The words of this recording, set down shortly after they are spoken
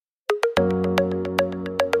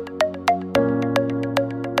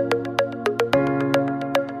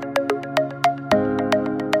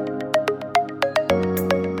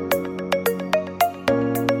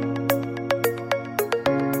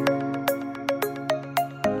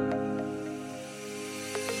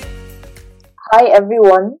Hi,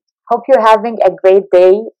 everyone. Hope you're having a great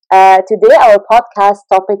day. Today, our podcast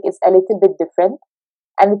topic is a little bit different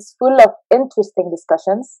and it's full of interesting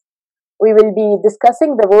discussions. We will be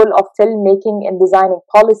discussing the role of filmmaking in designing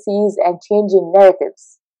policies and changing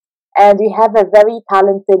narratives. And we have a very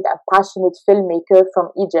talented and passionate filmmaker from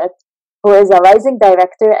Egypt who is a rising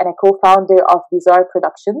director and a co founder of Bizarre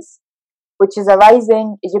Productions, which is a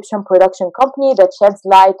rising Egyptian production company that sheds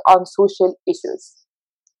light on social issues.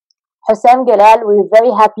 Hossam Galal, we're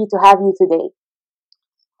very happy to have you today.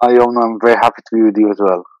 Hi, Yomna. I'm very happy to be with you as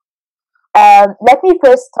well. Let me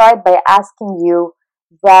first start by asking you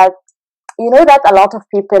that you know that a lot of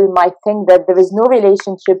people might think that there is no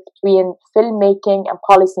relationship between filmmaking and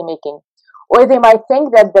policy making, or they might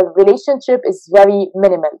think that the relationship is very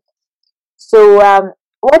minimal. So,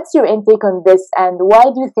 what's your intake on this, and why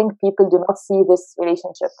do you think people do not see this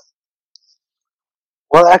relationship?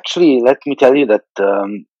 Well, actually, let me tell you that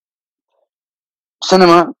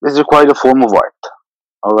cinema is quite a form of art,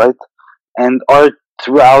 all right? And art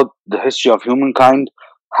throughout the history of humankind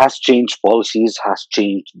has changed policies, has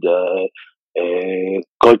changed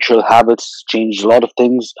cultural habits, changed a lot of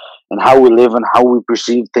things, and how we live and how we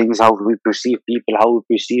perceive things, how we perceive people, how we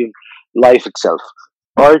perceive life itself.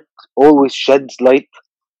 Art always sheds light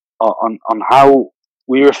on how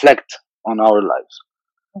we reflect on our lives.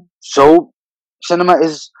 So, cinema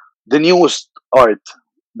is the newest art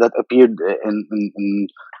that appeared in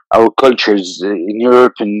our cultures in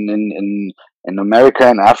Europe, in America,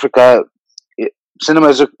 and Africa. It, cinema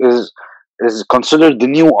is considered the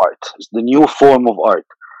new art, it's the new form of art,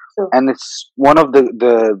 So, and it's one of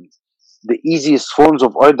the easiest forms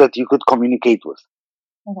of art that you could communicate with.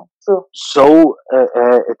 so, So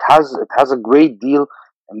it has a great deal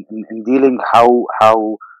in dealing how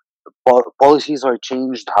policies are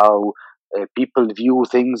changed, how people view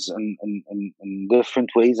things in different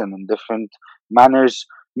ways and in different manners.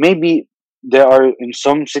 Maybe there are in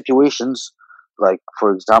some situations, like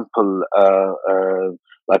for example,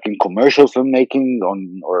 like in commercial filmmaking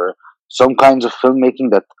or some kinds of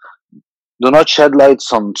filmmaking that do not shed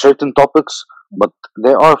lights on certain topics, but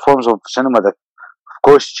there are forms of cinema that, of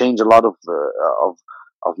course, change a lot of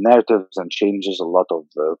narratives and changes a lot of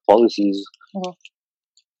policies. mhm.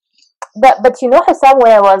 But you know, Hassan,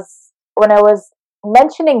 when I was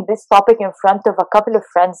mentioning this topic in front of a couple of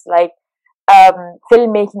friends, like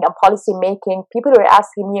filmmaking and policy making, people were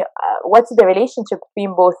asking me, what's the relationship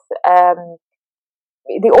between both?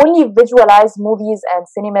 They only visualize movies and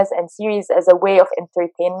cinemas and series as a way of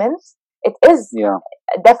entertainment. It is Yeah,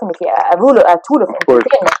 definitely a tool of of course.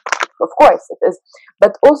 entertainment, of course it is.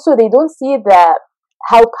 But also, they don't see the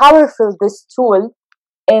how powerful this tool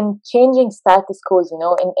in changing status quos,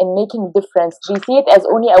 in making difference. They see it as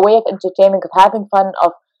only a way of entertainment, of having fun,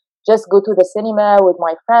 of just go to the cinema with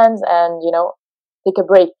my friends and take a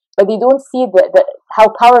break. But they don't see the how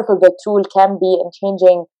powerful the tool can be in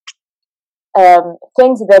changing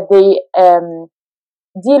things that they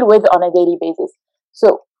deal with on a daily basis.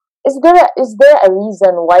 So, is there a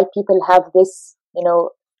reason why people have this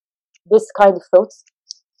kind of thoughts?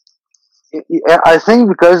 I think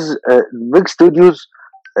because big studios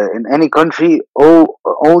in any country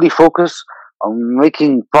only focus on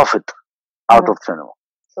making profit out Mm-hmm. of cinema.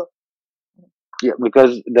 So, Yeah,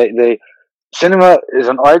 because they cinema is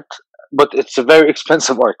an art, but it's a very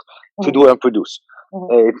expensive art to mm-hmm, do and produce.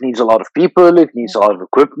 mm-hmm, It needs a lot of people. It needs a lot of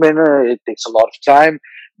equipment. It takes a lot of time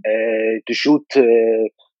to shoot.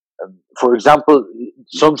 For example,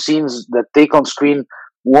 some scenes that take on screen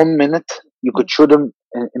 1 minute, you mm-hmm, could shoot them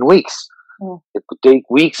in weeks. mm-hmm, It could take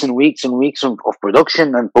weeks and weeks and weeks of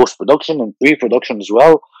production and post production and pre production as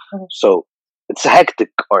well. mm-hmm, So it's a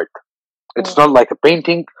hectic art. It's not like a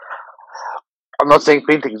painting. I'm not saying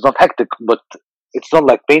painting is not hectic, but it's not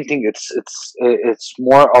like painting. It's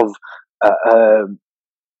more of uh, uh,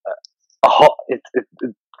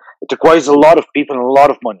 it requires a lot of people and a lot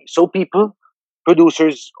of money. So people,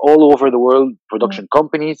 producers all over the world, mm-hmm, production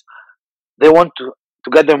companies, they want to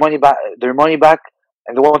get their money back,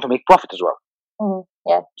 and they want to make profit as well. mm-hmm.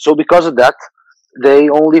 Yeah, So because of that, they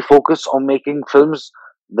only focus on making films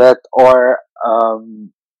that are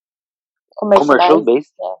commercial commercialized.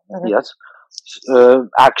 based. Yeah. Mm-hmm, Yes,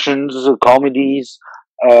 actions, comedies,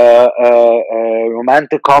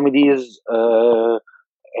 romantic comedies.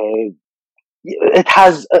 It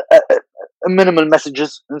has a minimal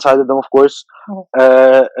messages inside of them, of course, mm-hmm,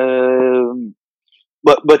 uh,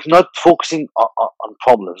 but not focusing on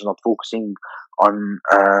problems, not focusing on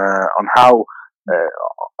how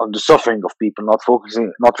on the suffering of people, not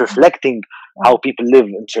focusing, not reflecting how people live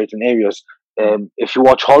in certain areas. If you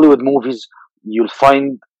watch Hollywood movies, you'll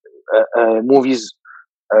find movies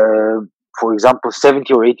uh, for example,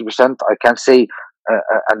 70 or 80%. I can't say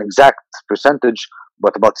an exact percentage,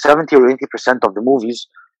 but about 70 or 80% of the movies,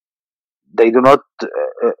 they do not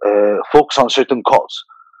focus on certain cause.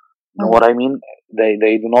 You know what I mean?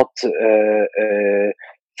 They do not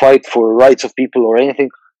fight for rights of people or anything.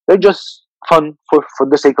 They're just fun for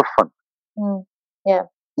the sake of fun. Yeah.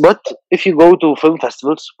 But if you go to film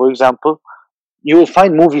festivals, for example, you will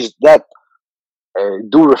find movies that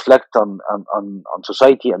do reflect on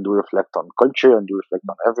society and do reflect on culture and do reflect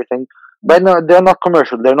on everything. But no, they're not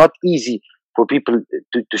commercial. They're not easy for people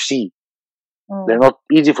to see. They're not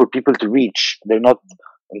easy for people to reach. They're not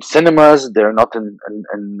in cinemas. They're not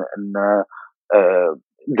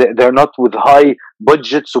they're not with high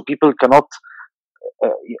budget, so people cannot.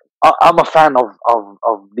 I'm a fan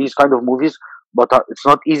of these kind of movies, but it's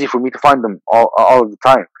not easy for me to find them all the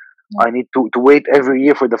time. I need to wait every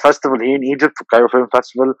year for the festival here in Egypt, for Cairo Film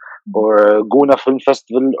Festival, or Guna Film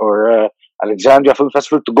Festival, or Alexandria Film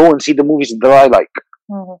Festival, to go and see the movies that I like.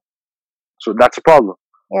 So that's a problem.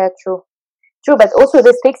 Yeah, true. True, but also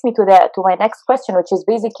this takes me to my next question, which is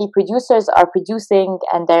basically producers are producing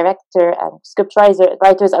and director and script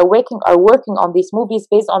writers are working on these movies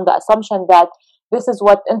based on the assumption that this is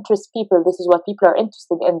what interests people, this is what people are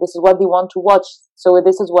interested in, this is what they want to watch. So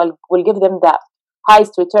this is what will give them the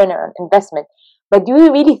highest return on investment. But do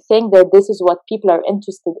you really think that this is what people are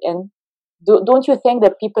interested in? Don't you think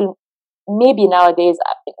that people maybe nowadays,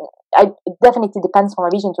 it definitely depends from a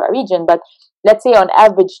region to a region, but let's say on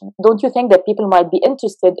average, don't you think that people might be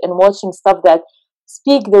interested in watching stuff that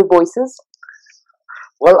speak their voices?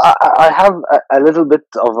 Well, I have a little bit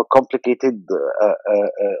of a complicated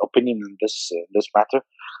opinion in this matter.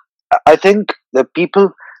 I think that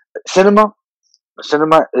cinema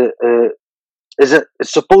is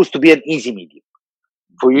supposed to be an easy medium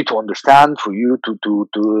for you to understand, for you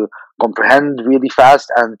to comprehend really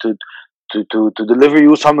fast, and to deliver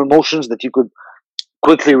you some emotions that you could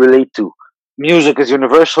quickly relate to. Music is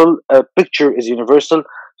universal, picture is universal,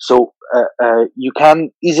 so you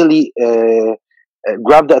can easily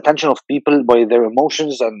grab the attention of people by their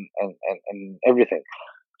emotions and everything.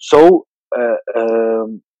 So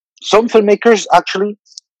some filmmakers actually,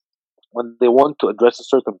 when they want to address a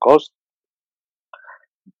certain cause,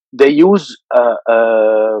 they use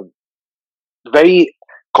very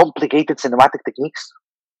complicated cinematic techniques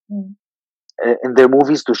in their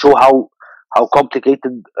movies to show how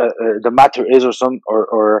complicated the matter is,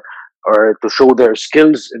 or to show their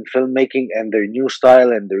skills in filmmaking and their new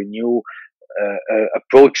style and their new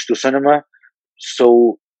approach to cinema.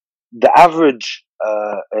 So the average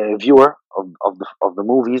viewer of the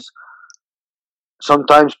movies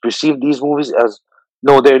sometimes perceive these movies as,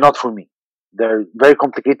 no, they're not for me. They're very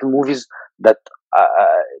complicated movies that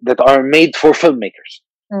are made for filmmakers,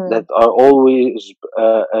 that are always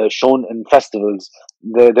shown in festivals.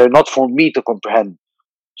 They're not for me to comprehend.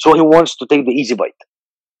 So he wants to take the easy bite.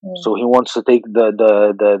 So he wants to take he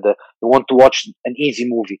wants to watch an easy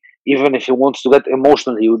movie. Even if he wants to get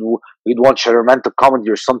emotional, he'd watch a romantic comedy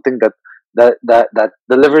or something that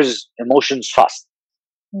delivers emotions fast.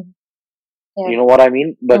 Yeah. You know what I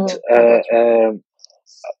mean? But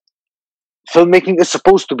filmmaking is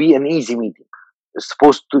supposed to be an easy medium. It's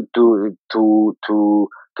supposed to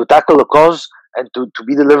tackle a cause and to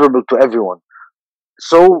be deliverable to everyone.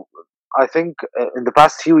 So I think in the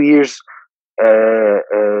past few years,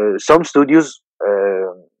 some studios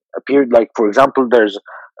appeared. Like, for example, there's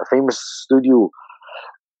a famous studio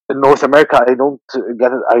in North America. I don't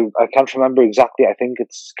get it. I can't remember exactly. I think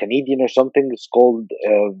it's Canadian or something. It's called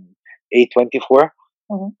A24.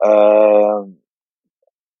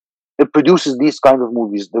 It produces these kind of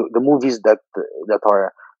movies, the movies that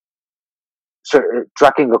are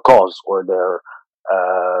tracking a cause, or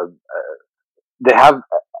they have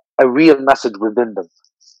a real message within them.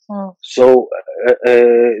 So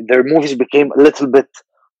their movies became a little bit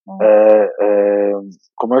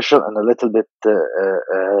commercial and a little bit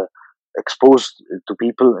exposed to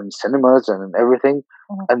people in cinemas and in everything,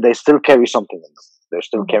 and they still carry something in them. They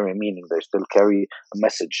still carry a meaning. They still carry a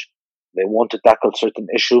message. They want to tackle certain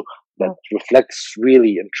issue that reflects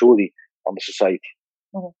really and truly on the society.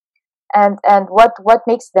 And what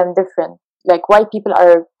makes them different? Like, why people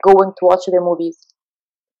are going to watch their movies?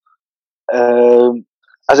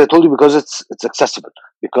 As I told you, because it's accessible.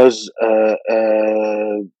 Because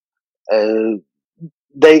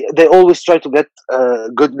they always try to get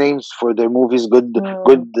good names for their movies, good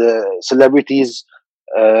celebrities.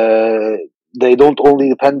 They don't only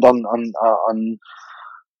depend on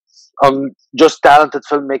just talented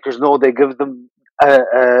filmmakers. No, they give them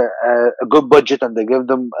a good budget, and they give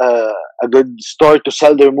them a good star to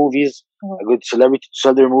sell their movies, a good celebrity to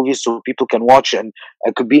sell their movies, so people can watch and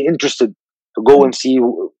could be interested to go and see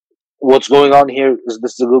what's going on here. Is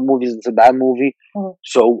this a good movie? Is this a bad movie?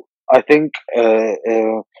 So I think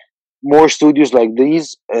more studios like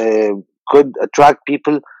these could attract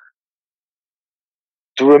people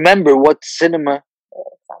to remember what cinema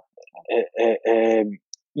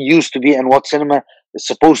used to be and what cinema is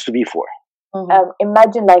supposed to be for.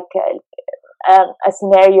 Imagine like a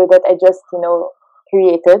scenario that I just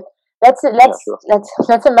created. Let's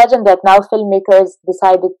imagine that now filmmakers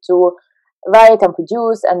decided to write and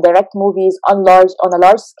produce and direct movies on a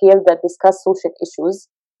large scale that discuss social issues.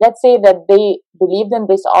 Let's say that they believed in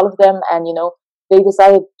this, all of them, and they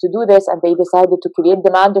decided to do this, and they decided to create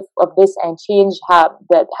demand of this and change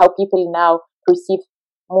how people now perceive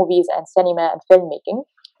movies and cinema and filmmaking.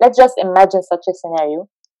 Let's just imagine such a scenario.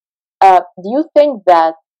 Do you think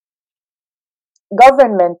that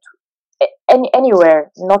government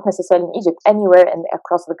anywhere, not necessarily in Egypt, anywhere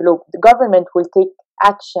across the globe, the government will take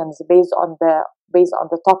actions based on the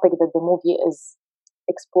topic that the movie is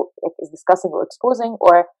discussing or exposing?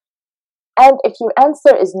 And if your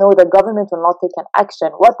answer is no, the government will not take an action,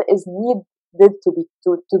 what is needed to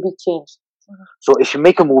be changed? So if you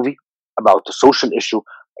make a movie about a social issue,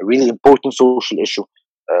 a really important social issue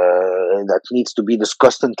that needs to be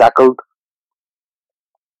discussed and tackled,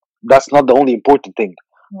 that's not the only important thing.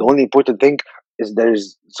 The only important thing is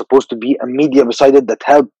there's supposed to be a media beside it that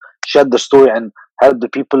help shed the story and help the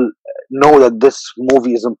people know that this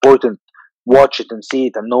movie is important, watch it and see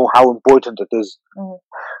it and know how important it is.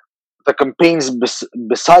 The campaigns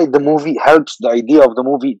beside the movie helps the idea of the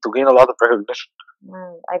movie to gain a lot of recognition.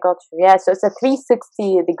 I got you. Yeah, so it's a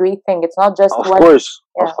 360-degree thing. It's not just of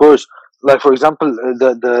course. Like for example,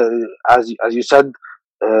 the as you said,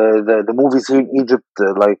 the movies here in Egypt,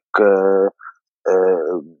 like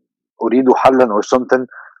Uridu Hallan or something,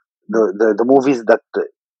 the movies that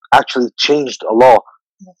actually changed a law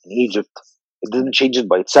in Egypt. It didn't change it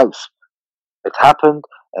by itself. It happened,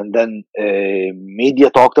 and then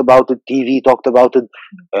media talked about it, TV talked about it,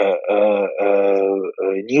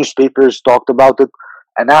 newspapers talked about it,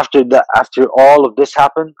 and after all of this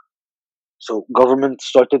happened, so government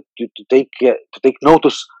started to take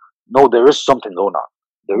notice. No, there is something going on.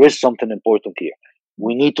 There is something important here.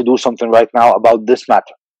 We need to do something right now about this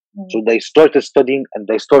matter. So they started studying and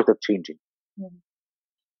they started changing.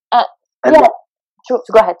 True.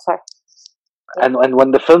 Go ahead. Sorry. And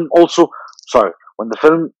when the film when the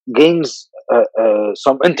film gains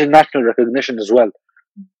some international recognition as well.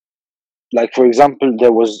 Like for example,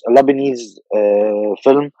 there was a Lebanese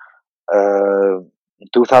film in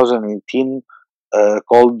 2018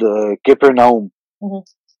 called Capernaum.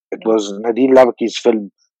 It was Nadir Labaki's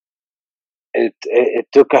film. It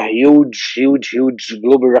took a huge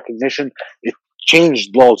global recognition. It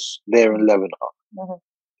changed laws there in Lebanon.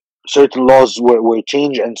 Certain laws were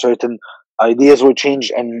changed and certain ideas were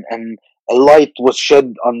changed, and a light was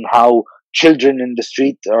shed on how children in the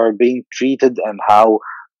street are being treated and how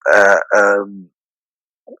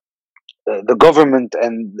the government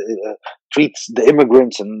and treats the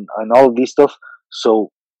immigrants and all of these stuff.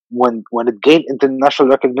 So when it gained international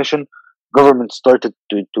recognition, government started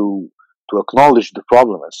to acknowledge the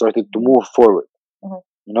problem and started to move forward.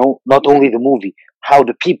 Not only the movie, how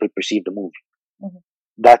the people perceive the movie.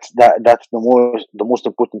 That's the most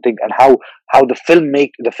important thing, and how the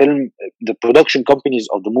production companies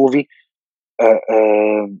of the movie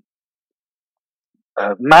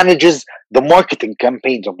manages the marketing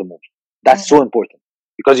campaigns of the movie. That's so important,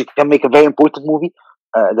 because you can make a very important movie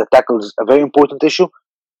that tackles a very important issue,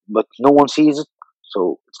 but no one sees it,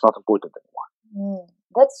 so it's not important anymore.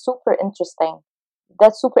 That's super interesting.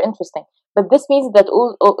 But this means that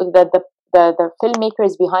that the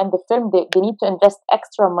filmmakers behind the film, they need to invest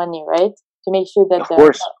extra money, right, to make sure that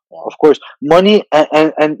of course, money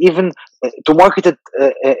and even to market it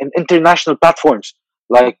in international platforms,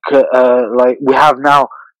 like we have now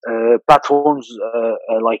platforms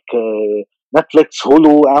like Netflix,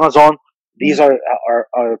 Hulu, Amazon. These are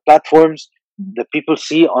platforms that people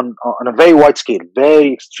see on a very wide scale,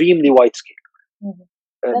 very extremely wide scale.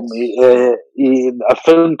 A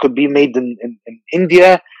film could be made in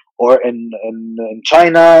India or in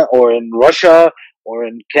China or in Russia or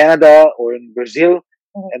in Canada or in Brazil,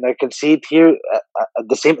 and I can see it here at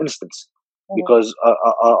the same instance because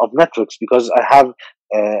of Netflix, because I have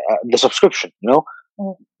the subscription.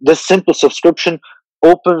 This simple subscription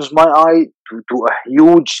opens my eye to a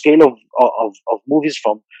huge scale of movies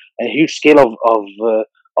from a huge scale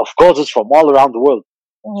of causes from all around the world.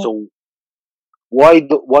 So why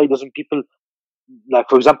doesn't people like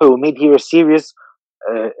for example, we made here a series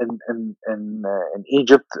in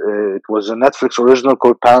Egypt. It was a Netflix original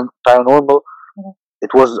called Paranormal. Mhm.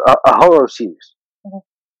 It was a horror series. Mhm.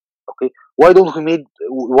 Okay, why don't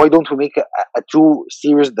we make a true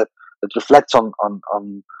series that reflects on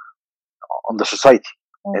the society,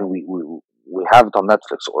 and Mhm. we have it on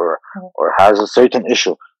Netflix, Mhm. or has a certain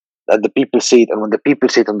issue that the people see it, and when the people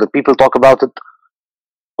see it and the people talk about it,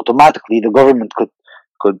 automatically the government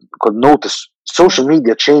could notice. Mhm. Social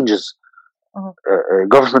media changes Mhm.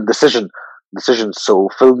 government decisions, so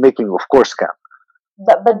filmmaking, of course, can.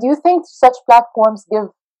 But do you think such platforms give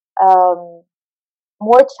um,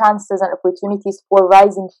 more chances and opportunities for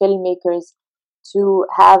rising filmmakers to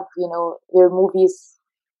have, their movies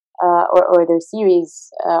or their series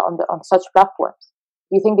on such platforms?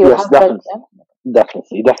 Do you think they would Yes, have that?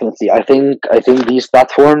 definitely, Yeah. definitely. I think these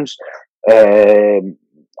platforms um,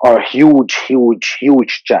 are a huge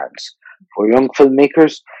chance for young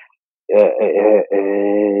filmmakers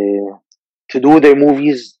to do their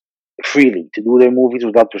movies freely, to do their movies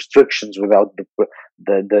without restrictions, without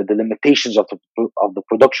the limitations of the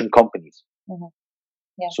production companies. Hmm.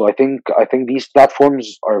 Yeah. So I think these platforms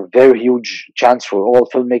are a very huge chance for all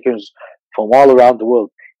filmmakers from all around the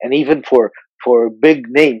world, and even for big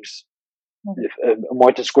names. Hmm. If,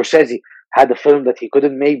 Martin Scorsese had a film that he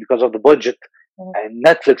couldn't make because of the budget, Hmm. and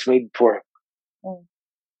Netflix made it for him. Hmm.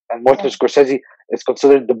 And Martin Yeah. Scorsese is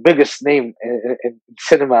considered the biggest name in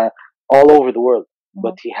cinema all over the world,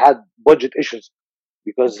 but Hmm. he had budget issues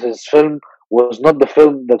because his film was not the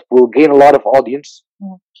film that will gain a lot of audience.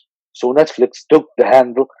 Hmm. So Netflix took the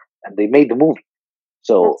handle and they made the movie.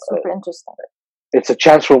 So That's super interesting. it's a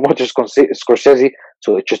chance for Martin Scorsese. So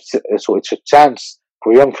it's a chance for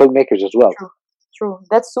young filmmakers as well. True. True.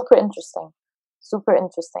 That's super interesting. Super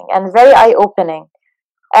interesting and very eye opening.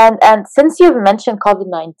 And since you've mentioned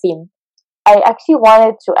COVID-19, I actually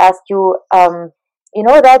wanted to ask you, you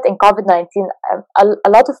know that in COVID-19, a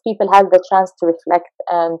lot of people had the chance to reflect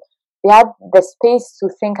and they had the space to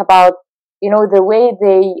think about, the way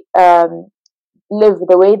they live,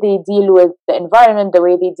 the way they deal with the environment, the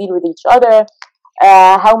way they deal with each other,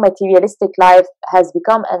 how materialistic life has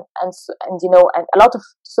become, and a lot of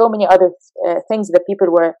so many other things that people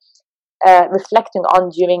were reflecting on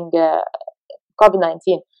during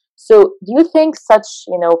COVID-19. So, do you think such,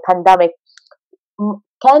 pandemic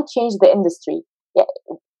can change the industry? Yeah,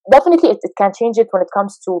 definitely it can change it when it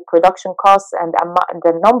comes to production costs and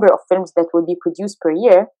the number of films that will be produced per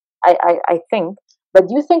year. I think, but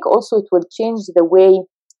do you think also it will change the way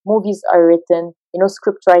movies are written?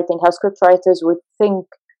 Script writing, how script writers would think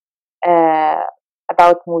uh,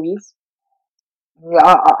 about movies.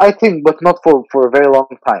 Yeah, I think, but not for a very long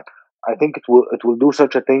time. I think it will do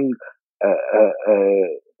such a thing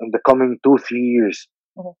in the coming 2 3 years,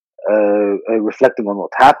 Mhm. reflecting on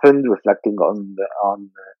what happened, reflecting on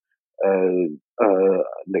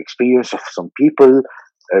the experience of some people,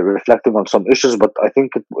 reflecting on some issues. But I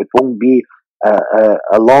think it won't be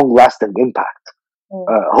a long lasting impact. Mm.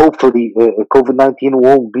 Hopefully, COVID-19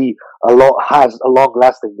 won't be has a long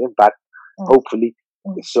lasting impact. Mm. Hopefully,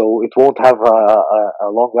 Mm. so it won't have a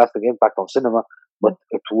long lasting impact on cinema, but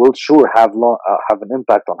Mm. it will sure have an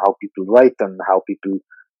impact on how people write and how people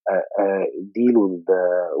deal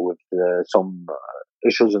with some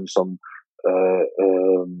issues and some uh,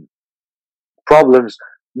 um, problems,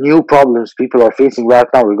 new problems people are facing right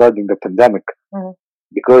now regarding the pandemic. Mm.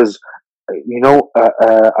 Because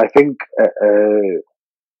I think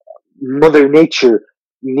Mother Nature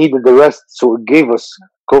needed the rest, so it gave us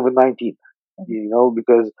COVID-19. Mm.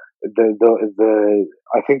 Because the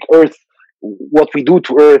I think Earth, what we do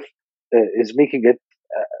to Earth, is making it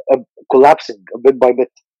collapsing a bit by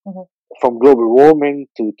bit, Mhm. from global warming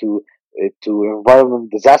to environment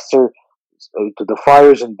disaster, to the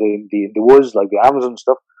fires in the woods like the Amazon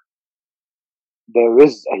stuff. There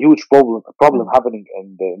is a huge problem Mhm. happening in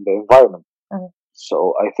the environment. Mhm. So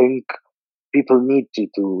I think people need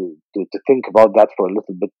to think about that for a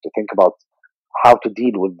little bit, to think about how to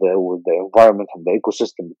deal with the environment and the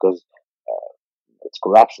ecosystem, because it's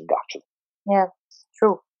collapsing actually. Yeah,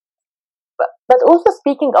 true. But also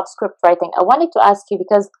speaking of script writing, I wanted to ask you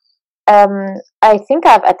because I think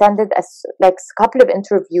I've attended like a couple of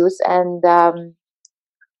interviews, and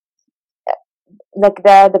like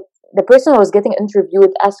the person who was getting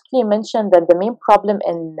interviewed actually mentioned that the main problem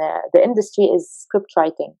in the industry is script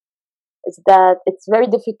writing. Is that it's very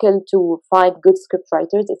difficult to find good script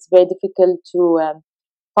writers. It's very difficult to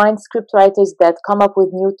find script writers that come up with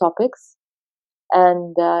new topics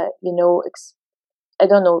and I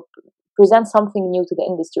don't know, present something new to the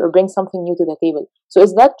industry or bring something new to the table. So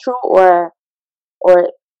is that true, or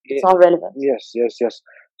It's all relevant. Yes.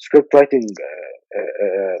 Script writing,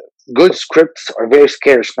 good scripts are very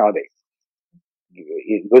scarce nowadays.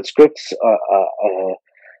 Good scripts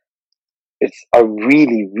are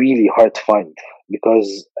really, really hard to find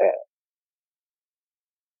because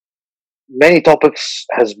many topics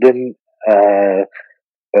has been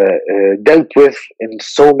dealt with in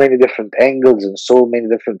so many different angles in so many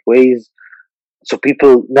different ways. So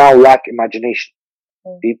people now lack imagination.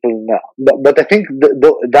 Mm. People now, but I think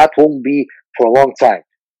that won't be for a long time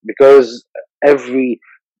because every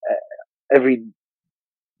every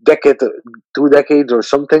decade, 2 decades or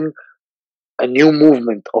something, a new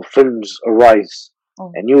movement of films arise.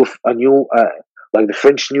 Mm. A new like the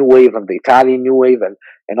French New Wave and the Italian New Wave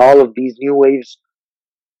and all of these new waves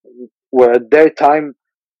were at their time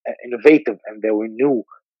innovative and they were new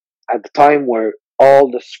at the time where all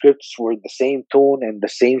the scripts were the same tone and the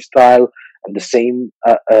same style and the same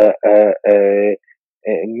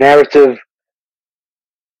narrative,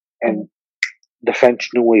 and the French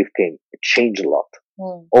New Wave came. It changed a lot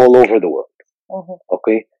all over the world.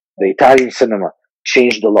 Okay, the Italian cinema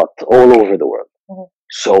changed a lot all over the world.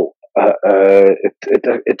 So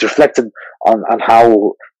it reflected on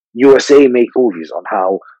how USA make movies, on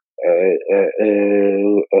how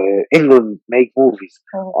England make movies,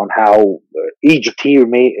 on how Egypt here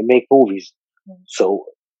make movies. So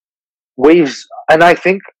waves, and I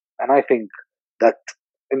think that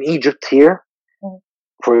in Egypt here,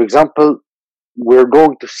 for example, we're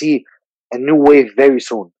going to see a new wave very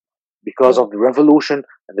soon because of the revolution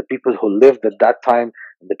and the people who lived at that time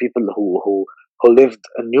and the people who lived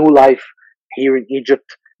a new life here in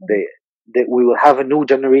Egypt. They we will have a new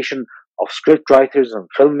generation of script writers and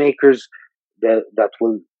filmmakers that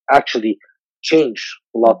will actually change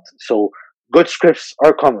a lot. So good scripts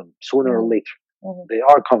are coming sooner or later. They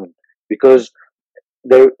are coming because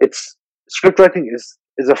it's script writing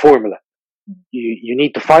is a formula. You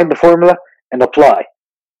need to find the formula and apply.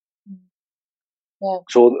 Yeah.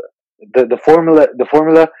 So the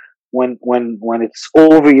formula when it's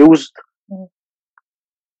overused,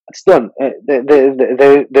 it's done.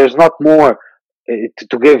 There's not more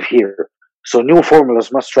to give here. So new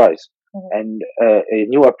formulas must rise, and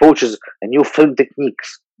new approaches and new film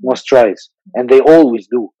techniques must rise, and they always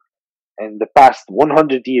do. In the past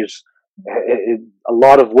 100 years, a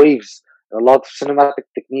lot of waves, a lot of cinematic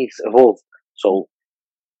techniques evolved. So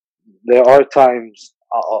there are times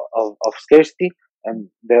of scarcity, and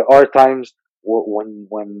there are times when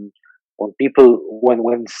people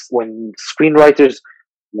when screenwriters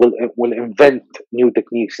will invent new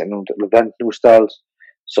techniques and invent new styles.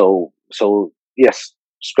 So yes,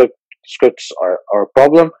 scripts are a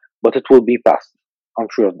problem, but it will be passed. I'm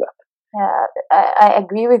sure of that. Yeah, I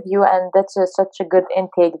agree with you, and that's such a good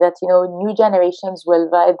intake that new generations will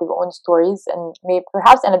write their own stories, and maybe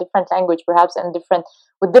perhaps in a different language, perhaps in different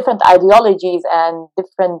with different ideologies and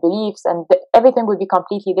different beliefs, and everything will be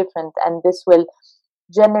completely different, and this will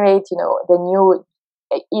generate the new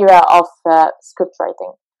era of script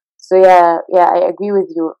writing. So yeah, I agree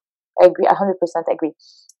with you. I agree 100% agree.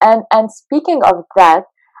 And speaking of that,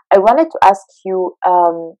 I wanted to ask you.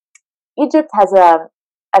 Egypt has a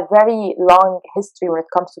very long history when it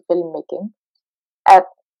comes to filmmaking. Uh,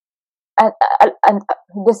 and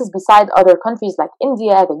this is beside other countries like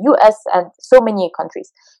India, the US, and so many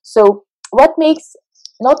countries. So, what makes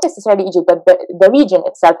not necessarily Egypt, but the region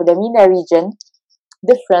itself, the MENA region,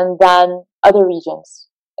 different than other regions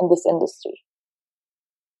in this industry?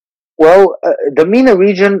 Well, the MENA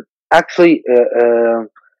region actually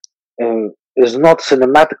is not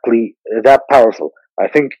cinematically that powerful. I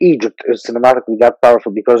think Egypt is cinematically that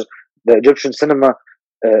powerful because the Egyptian cinema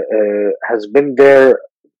has been there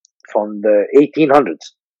from the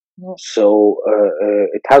 1800s. So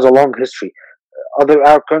it has a long history. Other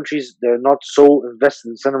Arab countries, they're not so invested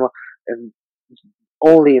in cinema and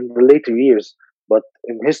only in the later years, but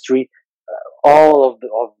in history, all of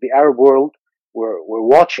the Arab world were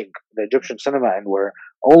watching the Egyptian cinema and were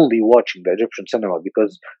only watching the Egyptian cinema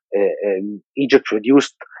because Egypt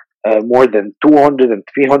produced more than 200 and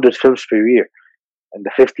 300 films per year in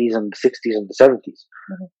the 50s and the 60s and the 70s.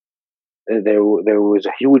 There was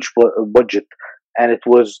a huge budget, and it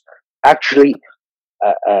was actually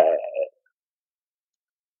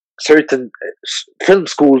certain film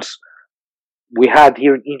schools we had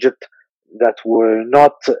here in Egypt that were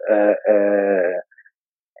not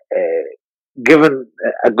given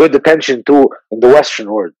a good attention to in the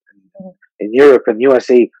Western world, in Europe and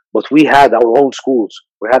USA. But we had our own schools.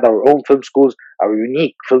 We had our own film schools, our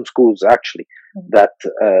unique film schools, actually. That,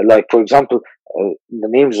 like for example, the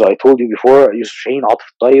names I told you before: Yusuf Shaheen,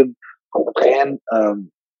 Atif Tayyib, Khan,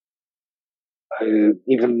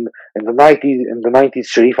 Even in the 90s,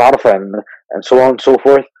 Sharif Arfa and so on and so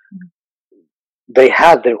forth, they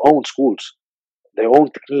had their own schools, their own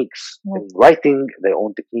techniques in writing, their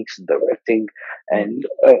own techniques in directing, and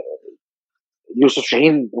Yusuf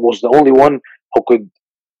Shaheen was the only one who could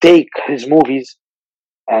take his movies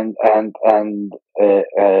and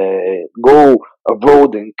go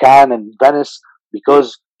abroad in Cannes and Venice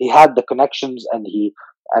because he had the connections and he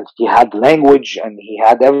had the language and he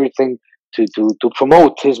had everything to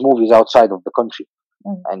promote his movies outside of the country.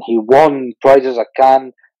 And he won prizes at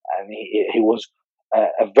Cannes, and he was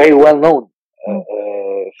a very well known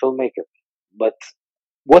filmmaker. But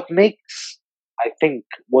what makes, I think,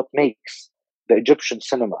 what makes the Egyptian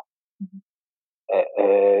cinema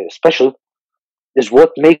special is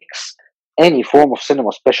what makes any form of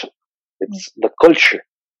cinema special. It's the culture.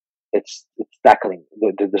 It's tackling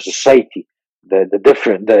the society, the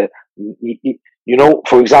different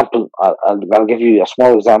for example, I'll give you a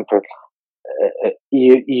small example.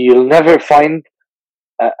 You'll never find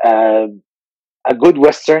a, a good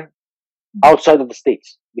Western outside of the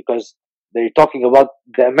States because they're talking about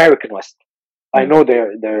the American West. I know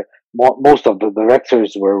most of the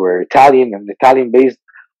directors were Italian and Italian based,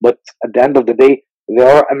 but at the end of the day, they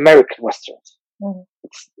are American Westerns.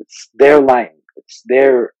 It's their line. It's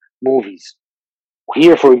their movies.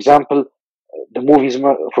 Here, for example, the movies,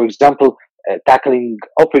 for example, tackling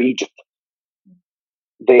Upper Egypt,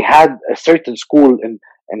 they had a certain school and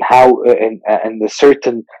how and a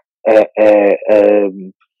certain uh, uh,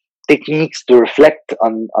 um, techniques to reflect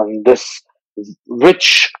on this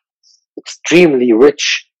rich, extremely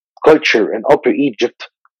rich culture in Upper Egypt.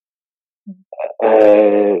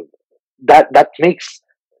 That makes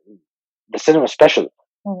the cinema special.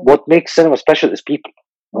 What makes cinema special is people.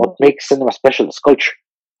 What makes cinema special is culture.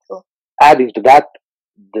 Adding to that,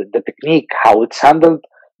 the technique, how it's handled,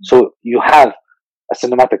 so you have a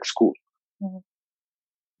cinematic school.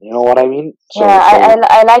 You know what I mean?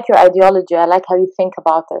 I like your ideology. I like how you think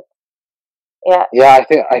about it. Yeah.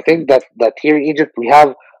 I think that here in Egypt we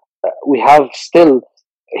have still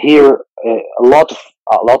here a lot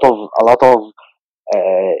of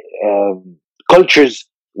cultures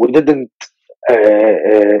we didn't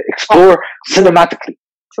explore cinematically.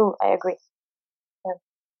 True, I agree.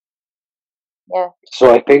 Yeah.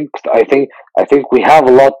 So I think we have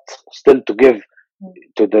a lot still to give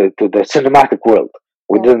to the cinematic world.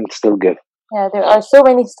 We didn't still give. Yeah, there are so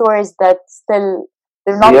many stories that still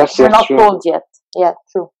they're not true. told yet. Yeah,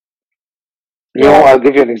 true. I'll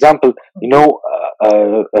give you an example.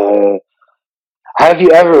 Have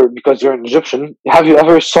you ever, because you're an Egyptian, have you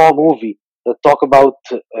ever saw a movie that talk about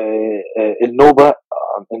El Noba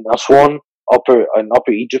in Aswan,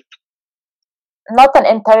 Upper Egypt? Not an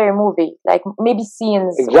entire movie, like maybe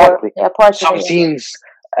scenes. Exactly. Or parts Some of it. scenes,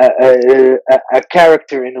 a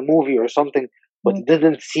character in a movie or something, but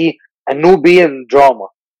didn't see a Nubian drama,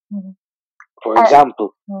 for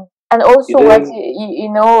example. And also, what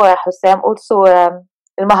Hussam, also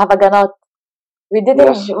المهرجانات.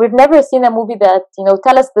 We've never seen a movie that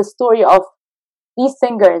tell us the story of these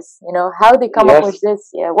singers. How they come up with this.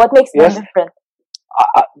 Yeah, what makes them different.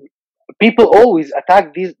 People always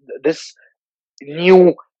attack this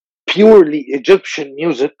new purely Egyptian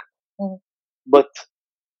music, but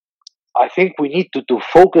I think we need to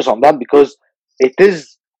focus on that because it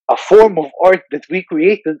is a form of art that we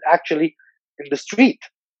created actually in the street.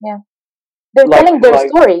 Yeah, they're telling their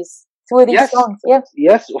stories through these songs. Yeah.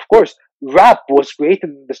 Yes, of course. Rap was created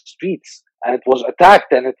in the streets and it was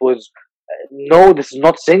attacked and it was no, this is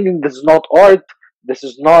not singing, this is not art, this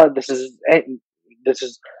is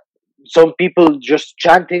some people just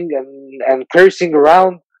chanting and cursing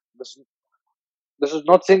around. This is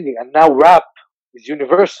not singing, and now rap is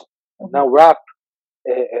universal. Now rap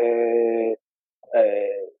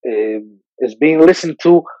is being listened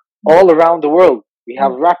to all around the world. We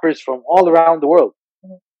have rappers from all around the world.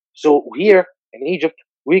 So here in Egypt,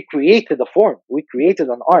 we created a form. We created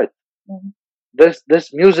an art.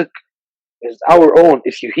 This music is our own.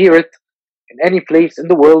 If you hear it in any place in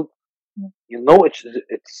the world, you know it's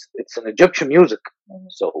an Egyptian music.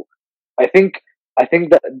 So I think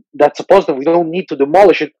that's a positive. We don't need to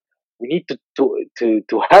demolish it. We need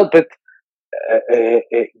to help it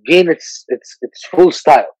gain its full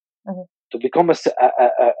style, to become a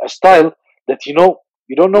style that you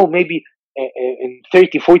don't know, maybe in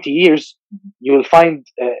 30-40 years you will find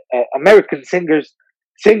American singers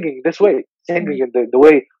singing this way, singing in the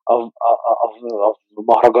way of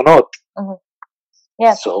mahraganat.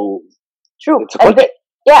 Yeah, so true.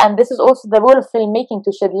 And this is also the role of filmmaking,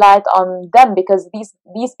 to shed light on them, because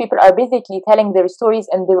these people are basically telling their stories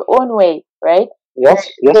in their own way, right? Yes,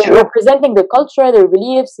 yes, They're sure. representing their culture, their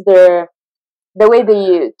beliefs, the way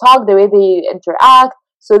they talk, the way they interact.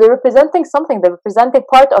 So they're representing something. They're representing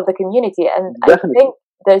part of the community, and I Definitely, think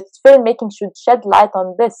that filmmaking should shed light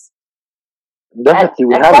on this definitely.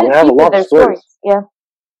 We and have tell we have a people lot of their stories. stories. Yeah,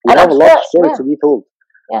 We and I'm have a lot sure, of stories yeah, to be told.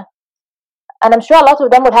 yeah, and I'm sure a lot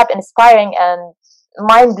of them would have inspiring and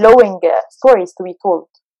mind blowing stories to be told.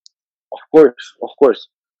 Of course, of course.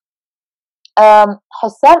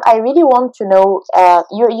 Hossam, I really want to know.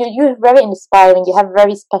 You're very inspiring. You have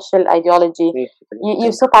very special ideology. Thank you, thank you,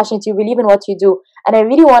 You're thank so passionate. You believe in what you do, and I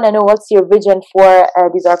really want to know what's your vision for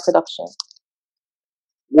these art productions.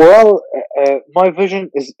 you. Well, my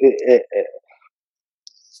vision is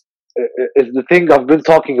the thing I've been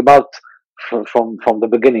talking about from the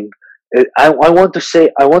beginning. I want to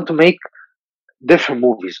say I want to make different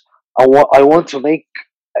movies. I want to make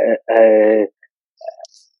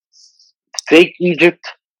take Egypt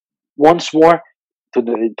once more to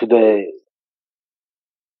the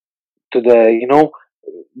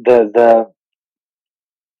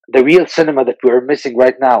the real cinema that we're missing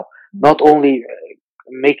right now. Not only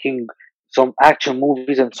making some action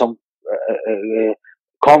movies and some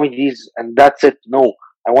comedies and that's it. No,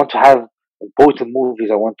 I want to have important movies.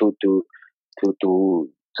 I want to to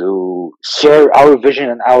to share our vision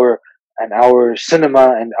and our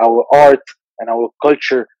cinema and our art and our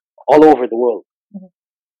culture all over the world. Mhm.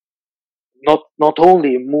 Not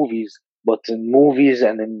only in movies, but in movies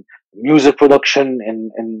and in music production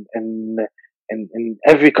and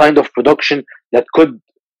every kind of production that could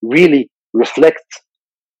really reflect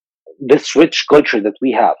this rich culture that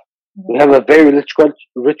we have. Mhm. We have a very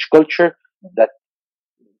rich culture that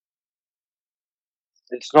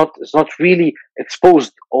it's not really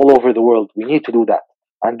exposed all over the world. We need to do that,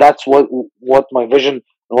 and that's what my vision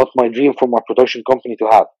and what my dream for my production company to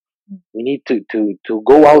have. We need to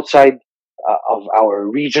go outside of our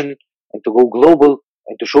region and to go global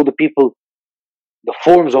and to show the people the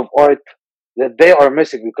forms of art that they are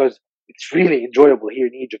missing because it's really enjoyable here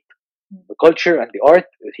in Egypt. The culture and the art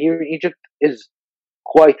here in Egypt is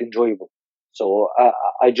quite enjoyable. So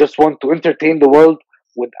I just want to entertain the world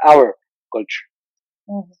with our culture.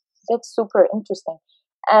 Mhm. That's super interesting.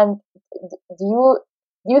 And do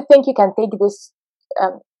you think you can take this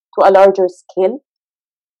to a larger scale,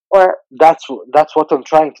 or? That's what I'm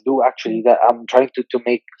trying to do actually. That I'm trying to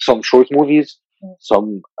make some short movies. Mm. Some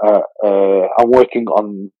I'm working on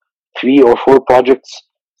 3 or 4 projects.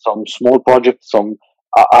 Some small projects. I'm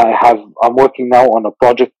working now on a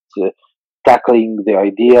project tackling the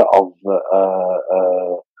idea of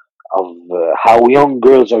how young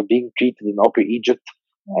girls are being treated in Upper Egypt,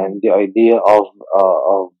 Mm. and the idea of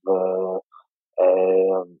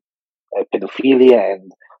pedophilia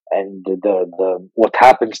and the what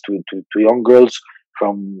happens to young girls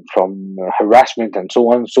from harassment and so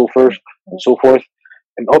on and so forth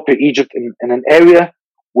in Upper Egypt in an area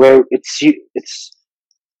where it's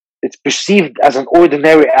perceived as an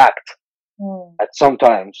ordinary act Mm. at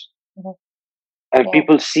sometimes, Mhm. and Yeah.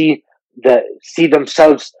 people see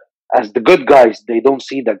themselves as the good guys. They don't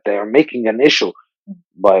see that they are making an issue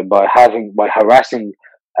Mm. by harassing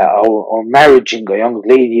or marrying a young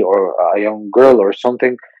lady or a young girl or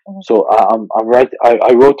something. Mhm. So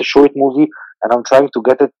I wrote a short movie and I'm trying to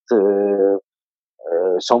get it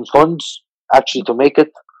some funds actually to make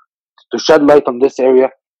it to shed light on this area,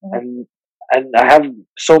 Mhm. and I have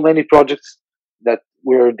so many projects that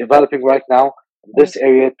we're developing right now in Mhm. this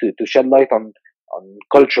area to shed light on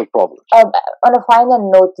cultural problems. On a final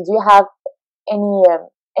note, do you have any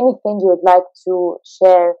anything you would like to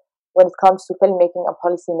share when it comes to filmmaking and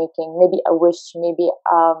policy making? Maybe a wish, maybe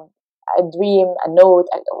a dream, a note,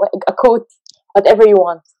 a quote, whatever you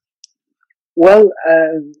want. Well,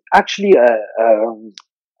 actually,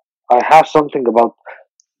 I have something about.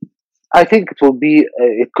 I think it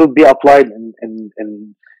could be applied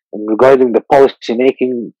in regarding the policy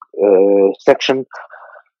making section.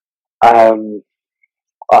 Um,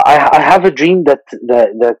 I have a dream that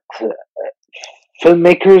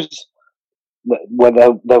filmmakers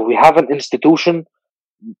that we have an institution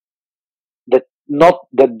that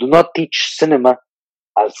do not teach cinema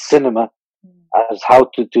Mm. as how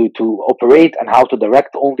to operate and how to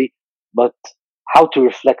direct only, but how to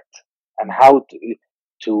reflect and how to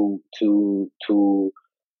to to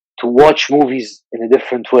to watch movies in a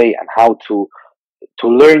different way and how to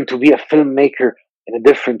learn to be a filmmaker in a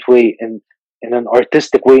different way in an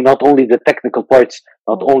artistic way, not only the technical parts,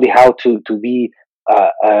 not Mm. only how to be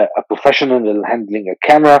a professional in handling a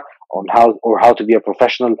camera on how to be a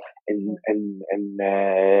professional in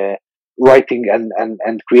Mm. writing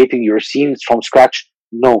and creating your scenes from scratch.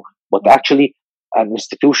 No, but Mm. actually an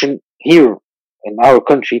institution here in our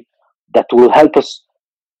country that will help us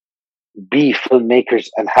be filmmakers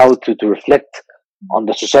and how to reflect on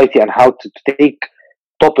the society and how to take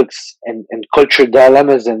topics and cultural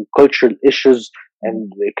dilemmas and cultural issues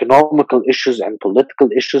and economical issues and political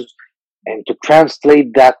issues and to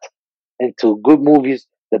translate that into good movies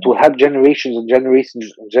that will help generations and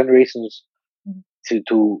generations and generations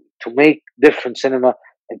to make different cinema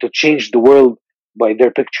and to change the world by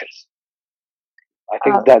their pictures. I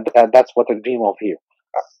think that's what I dream of here.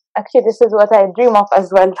 Actually, this is what I dream of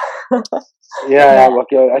as well. Yeah,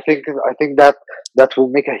 okay. I think that will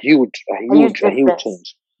make a huge difference.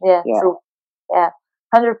 change. Yeah, true. Yeah,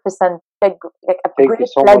 100%. Like a Thank great you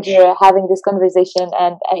so pleasure much. having this conversation,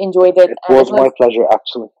 and I enjoyed it. It was my pleasure,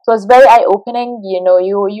 actually. It was very eye opening. You know,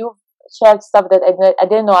 you shared stuff that I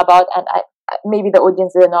didn't know about, and maybe the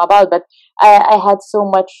audience didn't know about, but I had so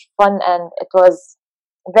much fun, and it was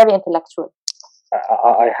very intellectual.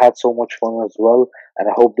 I had so much fun as well, and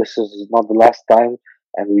I hope this is not the last time,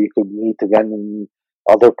 and we could meet again in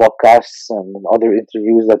other podcasts and in other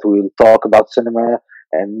interviews that we'll talk about cinema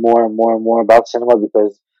and more and more and more about cinema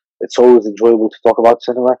because it's always enjoyable to talk about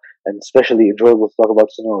cinema and especially enjoyable to talk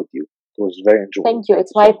about cinema with you. It was very enjoyable. Thank you.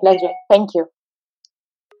 It's my pleasure. Thank you.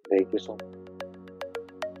 Thank you so much.